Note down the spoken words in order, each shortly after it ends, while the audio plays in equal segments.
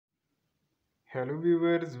Hello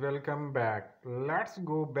viewers, welcome back. Let's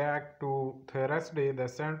go back to Thursday. The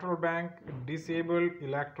central bank disabled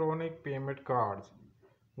electronic payment cards.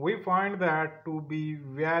 We find that to be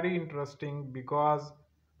very interesting because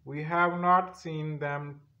we have not seen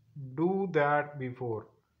them do that before.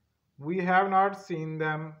 We have not seen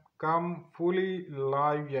them come fully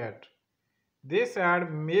live yet. They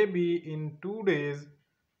said maybe in 2 days,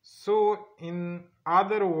 so in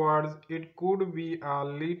other words, it could be a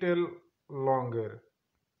little longer.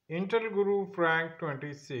 Intel Guru Frank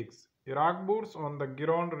 26, Iraq boots on the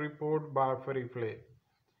ground report by Farifle.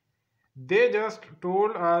 They just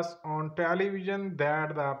told us on television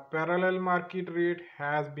that the parallel market rate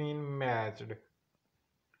has been matched.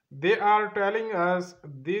 They are telling us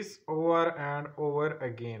this over and over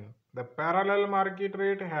again. The parallel market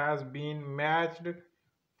rate has been matched.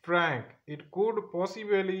 Frank, it could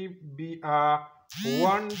possibly be a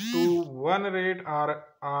 1 to 1 rate or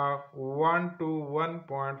a 1 to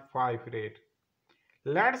 1.5 rate.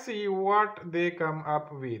 Let's see what they come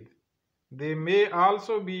up with. They may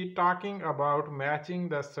also be talking about matching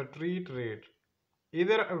the street rate.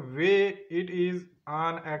 Either way, it is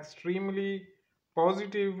an extremely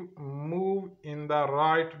positive move in the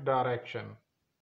right direction.